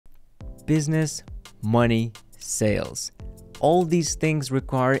business, money, sales. All these things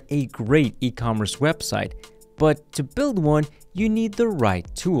require a great e-commerce website, but to build one, you need the right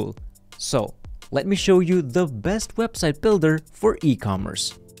tool. So, let me show you the best website builder for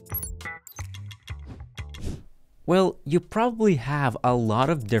e-commerce. Well, you probably have a lot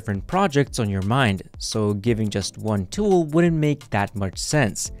of different projects on your mind, so giving just one tool wouldn't make that much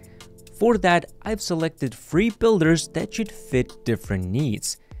sense. For that, I've selected free builders that should fit different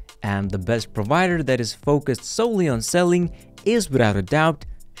needs. And the best provider that is focused solely on selling is without a doubt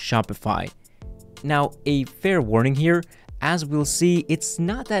Shopify. Now, a fair warning here, as we'll see, it's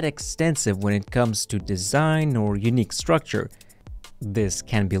not that extensive when it comes to design or unique structure. This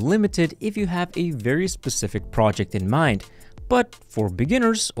can be limited if you have a very specific project in mind, but for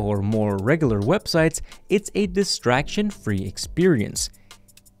beginners or more regular websites, it's a distraction-free experience.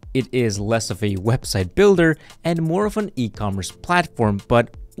 It is less of a website builder and more of an e-commerce platform,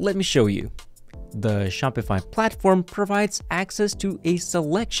 but let me show you. The Shopify platform provides access to a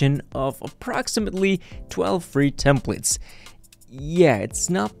selection of approximately 12 free templates. Yeah, it's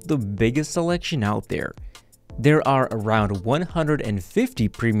not the biggest selection out there. There are around 150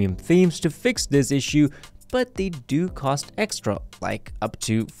 premium themes to fix this issue, but they do cost extra, like up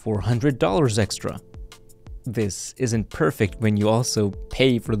to $400 extra. This isn't perfect when you also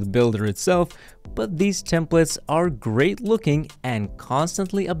pay for the builder itself, but these templates are great looking and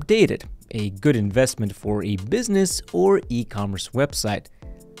constantly updated, a good investment for a business or e-commerce website.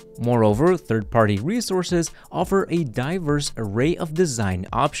 Moreover, third-party resources offer a diverse array of design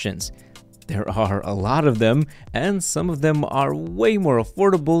options. There are a lot of them, and some of them are way more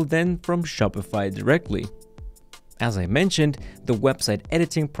affordable than from Shopify directly. As I mentioned, the website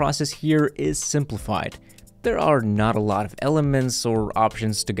editing process here is simplified. There are not a lot of elements or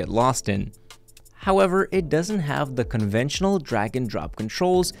options to get lost in. However, it doesn't have the conventional drag and drop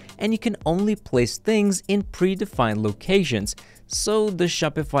controls, and you can only place things in predefined locations, so the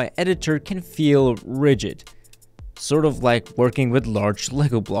Shopify editor can feel rigid. Sort of like working with large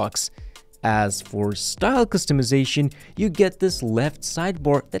Lego blocks. As for style customization, you get this left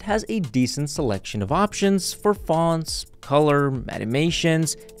sidebar that has a decent selection of options for fonts, color,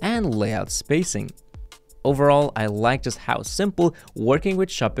 animations, and layout spacing. Overall, I like just how simple working with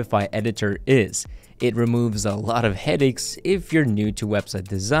Shopify editor is. It removes a lot of headaches if you're new to website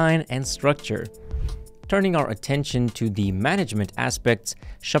design and structure. Turning our attention to the management aspects,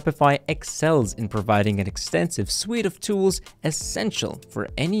 Shopify excels in providing an extensive suite of tools essential for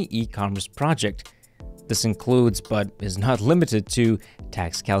any e-commerce project. This includes, but is not limited to,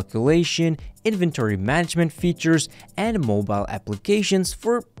 tax calculation, inventory management features, and mobile applications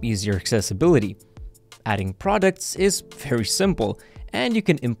for easier accessibility. Adding products is very simple, and you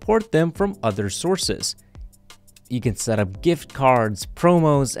can import them from other sources. You can set up gift cards,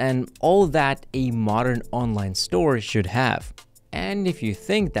 promos, and all that a modern online store should have. And if you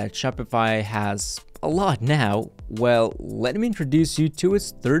think that Shopify has a lot now, well, let me introduce you to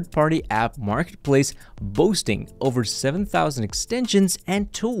its third-party app marketplace boasting over 7,000 extensions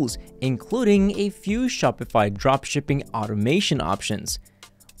and tools, including a few Shopify dropshipping automation options.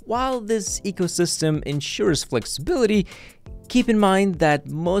 While this ecosystem ensures flexibility, keep in mind that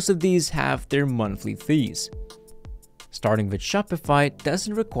most of these have their monthly fees. Starting with Shopify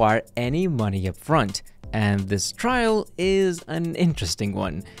doesn't require any money up front, and this trial is an interesting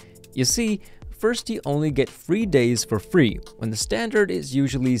one. You see, first you only get free days for free, when the standard is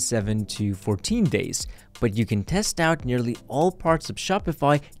usually 7 to 14 days, but you can test out nearly all parts of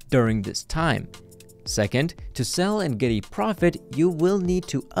Shopify during this time. Second, to sell and get a profit, you will need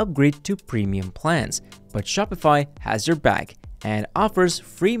to upgrade to premium plans, but Shopify has your back and offers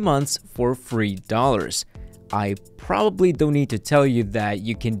free months for free dollars. I probably don't need to tell you that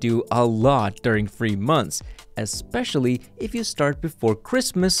you can do a lot during free months, especially if you start before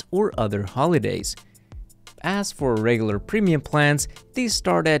Christmas or other holidays. As for regular premium plans, these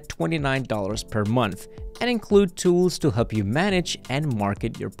start at $29 per month and include tools to help you manage and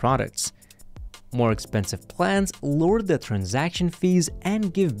market your products. More expensive plans lower the transaction fees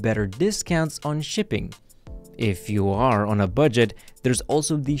and give better discounts on shipping. If you are on a budget, there's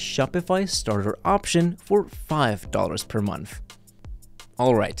also the Shopify starter option for $5 per month.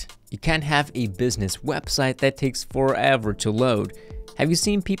 Alright, you can't have a business website that takes forever to load. Have you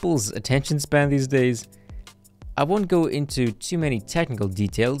seen people's attention span these days? I won't go into too many technical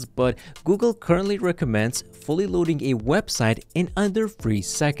details, but Google currently recommends fully loading a website in under 3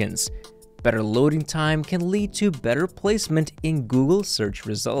 seconds. Better loading time can lead to better placement in Google search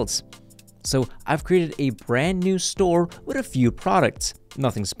results. So I've created a brand new store with a few products,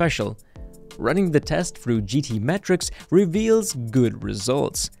 nothing special. Running the test through GTmetrix reveals good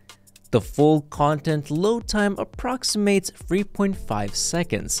results. The full content load time approximates 3.5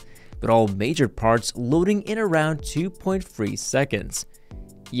 seconds, with all major parts loading in around 2.3 seconds.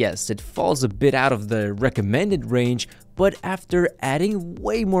 Yes, it falls a bit out of the recommended range, but after adding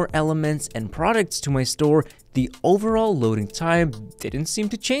way more elements and products to my store, the overall loading time didn't seem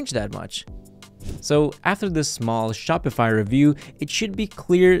to change that much. So after this small Shopify review, it should be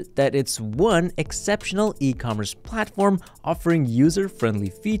clear that it's one exceptional e-commerce platform offering user-friendly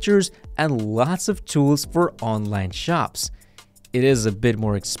features and lots of tools for online shops. It is a bit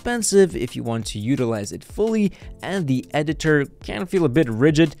more expensive if you want to utilize it fully, and the editor can feel a bit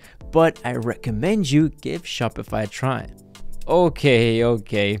rigid, but I recommend you give Shopify a try.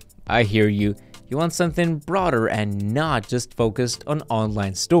 Okay, I hear you. You want something broader and not just focused on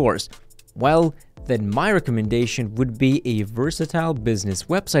online stores. Well, then my recommendation would be a versatile business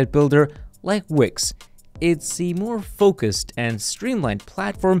website builder like Wix. It's a more focused and streamlined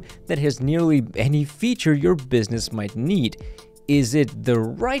platform that has nearly any feature your business might need. Is it the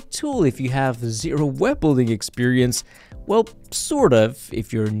right tool if you have zero web building experience? Well, sort of,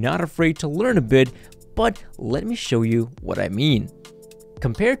 if you're not afraid to learn a bit, but let me show you what I mean.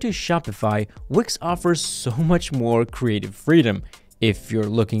 Compared to Shopify, Wix offers so much more creative freedom if you're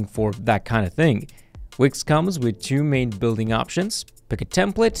looking for that kind of thing. Wix comes with two main building options: pick a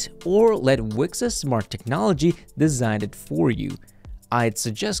template or let Wix's smart technology design it for you. I'd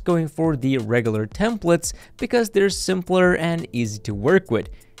suggest going for the regular templates because they're simpler and easy to work with.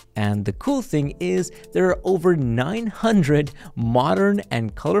 And the cool thing is there are over 900 modern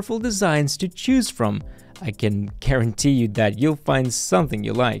and colorful designs to choose from. I can guarantee you that you'll find something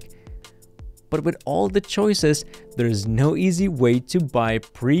you like. But with all the choices, there's no easy way to buy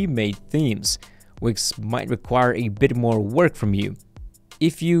pre-made themes. Wix might require a bit more work from you.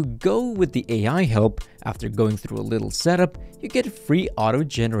 If you go with the AI help, after going through a little setup, you get free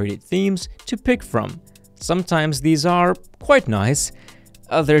auto-generated themes to pick from. Sometimes these are quite nice,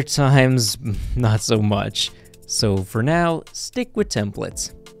 other times not so much. So for now, stick with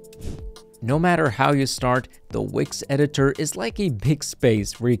templates. No matter how you start, the Wix editor is like a big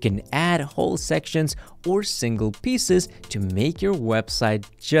space where you can add whole sections or single pieces to make your website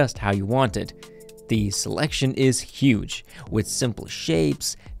just how you want it. The selection is huge, with simple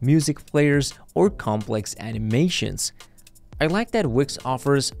shapes, music players, or complex animations. I like that Wix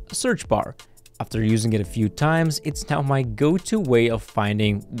offers a search bar. After using it a few times, it's now my go-to way of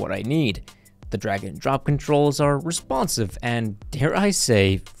finding what I need. The drag and drop controls are responsive and, dare I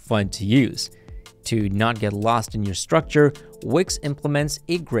say, fun to use. To not get lost in your structure, Wix implements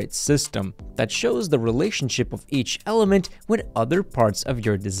a grid system that shows the relationship of each element with other parts of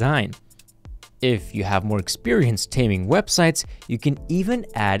your design. If you have more experience taming websites, you can even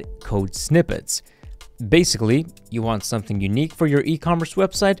add code snippets. Basically, you want something unique for your e-commerce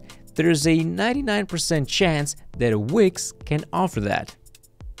website, there's a 99% chance that Wix can offer that.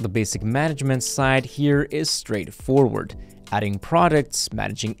 The basic management side here is straightforward. Adding products,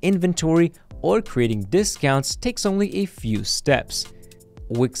 managing inventory, or creating discounts takes only a few steps.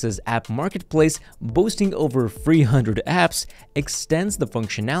 Wix's app marketplace, boasting over 300 apps, extends the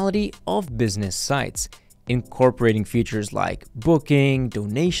functionality of business sites, incorporating features like booking,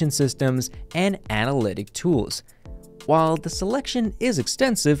 donation systems, and analytic tools. While the selection is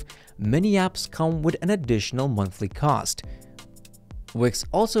extensive, many apps come with an additional monthly cost. Wix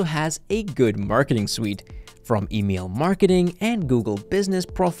also has a good marketing suite, from email marketing and Google business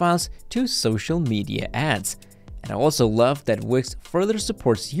profiles to social media ads. And I also love that Wix further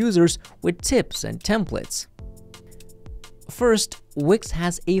supports users with tips and templates. First, Wix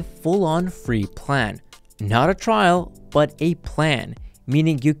has a full-on free plan. Not a trial, but a plan,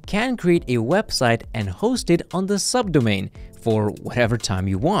 meaning you can create a website and host it on the subdomain for whatever time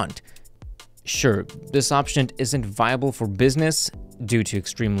you want. Sure, this option isn't viable for business due to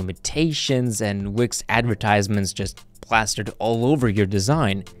extreme limitations and Wix advertisements just plastered all over your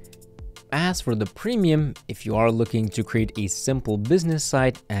design. As for the premium, if you are looking to create a simple business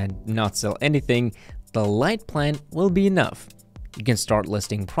site and not sell anything, the light plan will be enough. You can start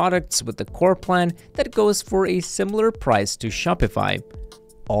listing products with the core plan that goes for a similar price to Shopify.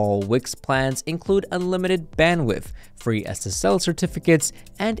 All Wix plans include unlimited bandwidth, free SSL certificates,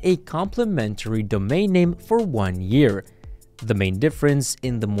 and a complimentary domain name for 1 year. The main difference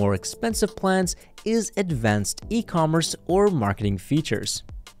in the more expensive plans is advanced e-commerce or marketing features.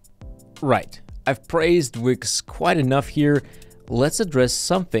 Right, I've praised Wix quite enough here. Let's address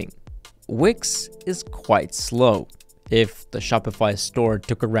something. Wix is quite slow. If the Shopify store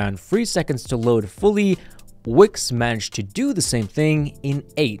took around 3 seconds to load fully, Wix managed to do the same thing in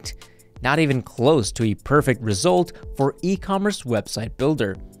 8. Not even close to a perfect result for e-commerce website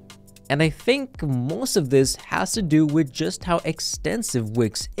builder. And I think most of this has to do with just how extensive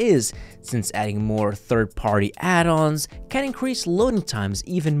Wix is, since adding more third-party add-ons can increase loading times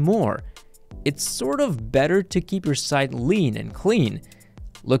even more. It's sort of better to keep your site lean and clean.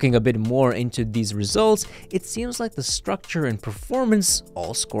 Looking a bit more into these results, it seems like the structure and performance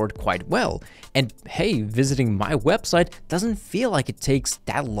all scored quite well. And hey, visiting my website doesn't feel like it takes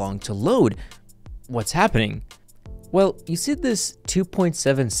that long to load. What's happening? Well, you see this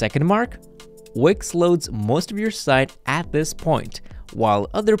 2.7 second mark? Wix loads most of your site at this point, while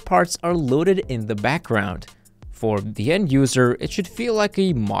other parts are loaded in the background. For the end user, it should feel like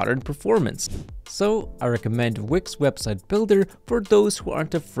a modern performance. So I recommend Wix Website Builder for those who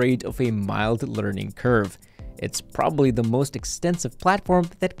aren't afraid of a mild learning curve. It's probably the most extensive platform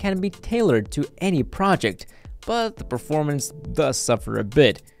that can be tailored to any project, but the performance does suffer a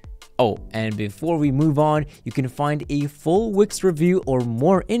bit. Oh, and before we move on, you can find a full Wix review or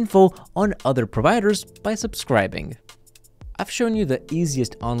more info on other providers by subscribing. I've shown you the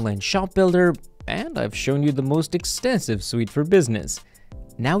easiest online shop builder, and I've shown you the most extensive suite for business.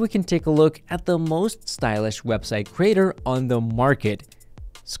 Now we can take a look at the most stylish website creator on the market,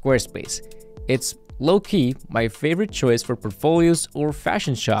 Squarespace. It's low-key my favorite choice for portfolios or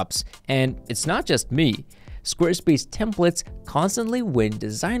fashion shops, and it's not just me. Squarespace templates constantly win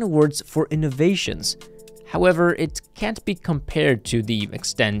design awards for innovations. However, it can't be compared to the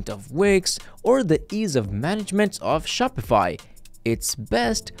extent of Wix or the ease of management of Shopify. It's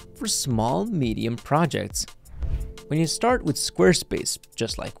best for small, medium projects. When you start with Squarespace,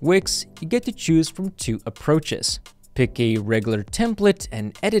 just like Wix, you get to choose from two approaches. Pick a regular template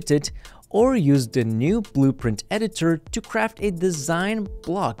and edit it, or use the new Blueprint editor to craft a design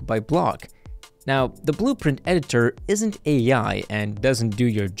block by block. Now, the Blueprint editor isn't AI and doesn't do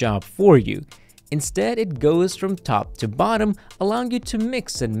your job for you. Instead, it goes from top to bottom, allowing you to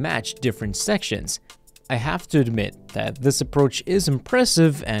mix and match different sections. I have to admit that this approach is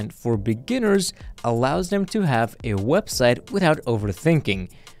impressive and for beginners allows them to have a website without overthinking.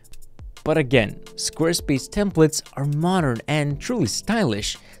 But again, Squarespace templates are modern and truly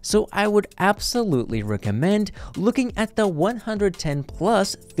stylish, so I would absolutely recommend looking at the 110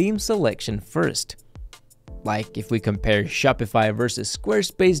 plus theme selection first. Like if we compare Shopify versus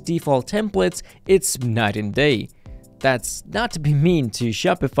Squarespace default templates, it's night and day. That's not to be mean to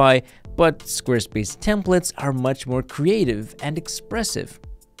Shopify, but Squarespace templates are much more creative and expressive.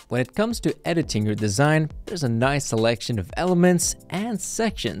 When it comes to editing your design, there's a nice selection of elements and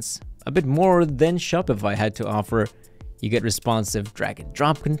sections, a bit more than Shopify had to offer. You get responsive drag and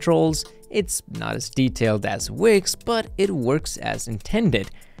drop controls. It's not as detailed as Wix, but it works as intended.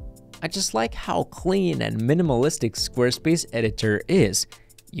 I just like how clean and minimalistic Squarespace editor is.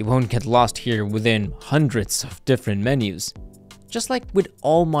 You won't get lost here within hundreds of different menus. Just like with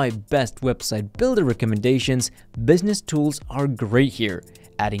all my best website builder recommendations, business tools are great here.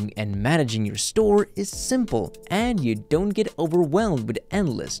 Adding and managing your store is simple, and you don't get overwhelmed with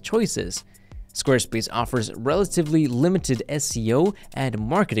endless choices. Squarespace offers relatively limited SEO and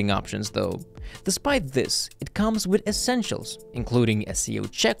marketing options though. Despite this, it comes with essentials, including SEO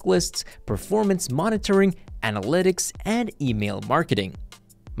checklists, performance monitoring, analytics, and email marketing.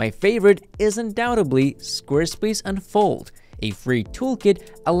 My favorite is undoubtedly Squarespace Unfold, a free toolkit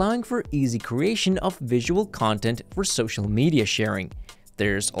allowing for easy creation of visual content for social media sharing.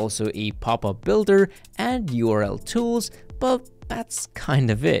 There's also a pop-up builder and URL tools, but that's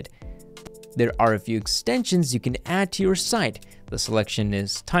kind of it. There are a few extensions you can add to your site. The selection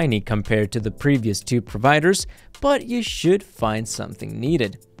is tiny compared to the previous two providers, but you should find something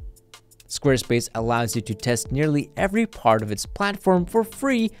needed. Squarespace allows you to test nearly every part of its platform for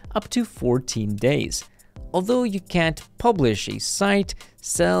free up to 14 days. Although you can't publish a site,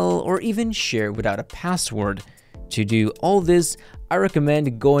 sell, or even share without a password. To do all this, I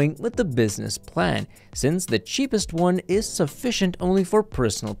recommend going with the business plan, since the cheapest one is sufficient only for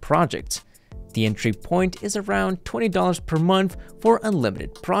personal projects. The entry point is around $20 per month for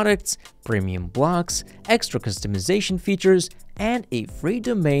unlimited products, premium blocks, extra customization features, and a free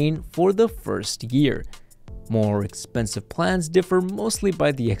domain for the first year. More expensive plans differ mostly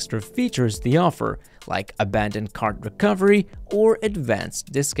by the extra features they offer, like abandoned cart recovery or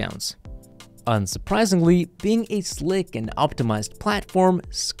advanced discounts. Unsurprisingly, being a slick and optimized platform,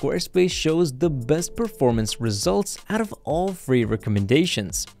 Squarespace shows the best performance results out of all free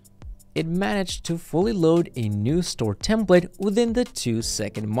recommendations. It managed to fully load a new store template within the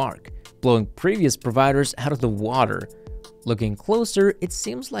 2-second mark, blowing previous providers out of the water. Looking closer, it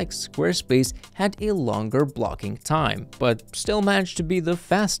seems like Squarespace had a longer blocking time, but still managed to be the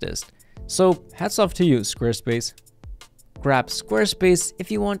fastest. So hats off to you, Squarespace. Grab Squarespace if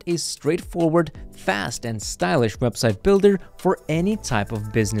you want a straightforward, fast, and stylish website builder for any type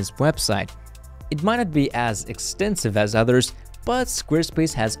of business website. It might not be as extensive as others, but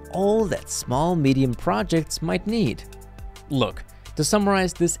Squarespace has all that small medium projects might need. Look, to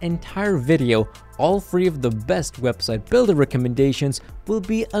summarize this entire video, all 3 of the best website builder recommendations will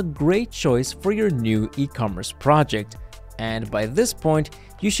be a great choice for your new e-commerce project. And by this point,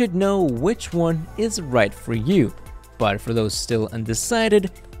 you should know which one is right for you. But for those still undecided,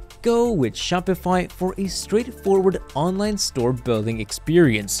 go with Shopify for a straightforward online store building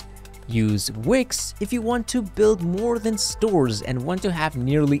experience. Use Wix if you want to build more than stores and want to have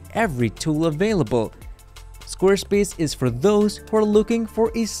nearly every tool available. Squarespace is for those who are looking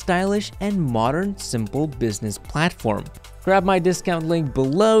for a stylish and modern simple business platform. Grab my discount link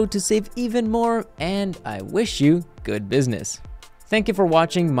below to save even more, and I wish you good business. Thank you for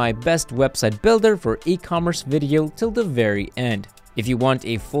watching my best website builder for e-commerce video till the very end. If you want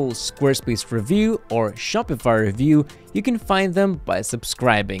a full Squarespace review or Shopify review, you can find them by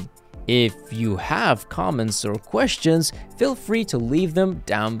subscribing. If you have comments or questions, feel free to leave them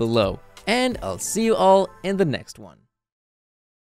down below. And I'll see you all in the next one.